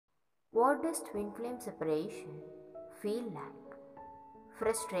What does twin flame separation feel like?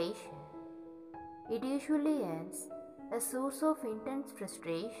 Frustration. It usually is a source of intense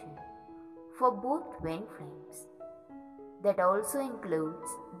frustration for both twin flames. That also includes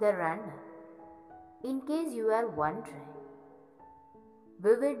the runner. In case you are wondering,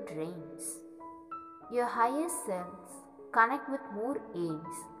 vivid dreams. Your higher selves connect with more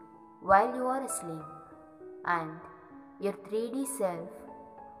ease while you are asleep, and your 3D self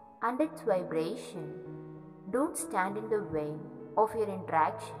and its vibration don't stand in the way of your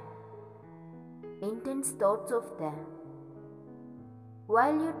interaction. Intense thoughts of them.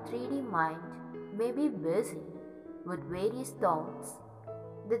 While your 3D mind may be busy with various thoughts,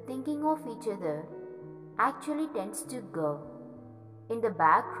 the thinking of each other actually tends to go in the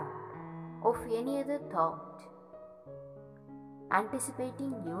background of any other thought.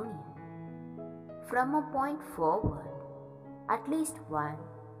 Anticipating union. From a point forward, at least one,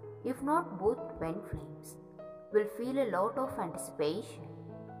 if not both twin flames, will feel a lot of anticipation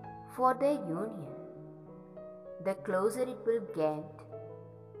for their union. The closer it will get,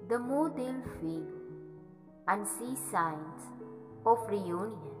 the more they'll feel and see signs of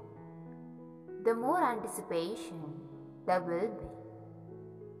reunion, the more anticipation there will be.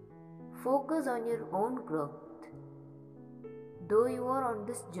 Focus on your own growth. Though you are on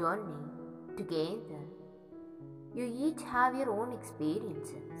this journey together, you each have your own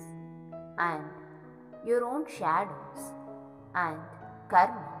experiences and your own shadows and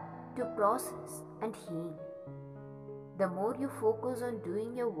karma to process and heal. The more you focus on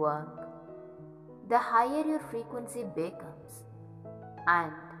doing your work, the higher your frequency becomes,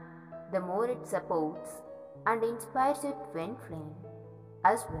 and the more it supports and inspires your twin flame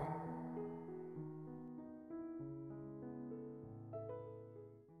as well.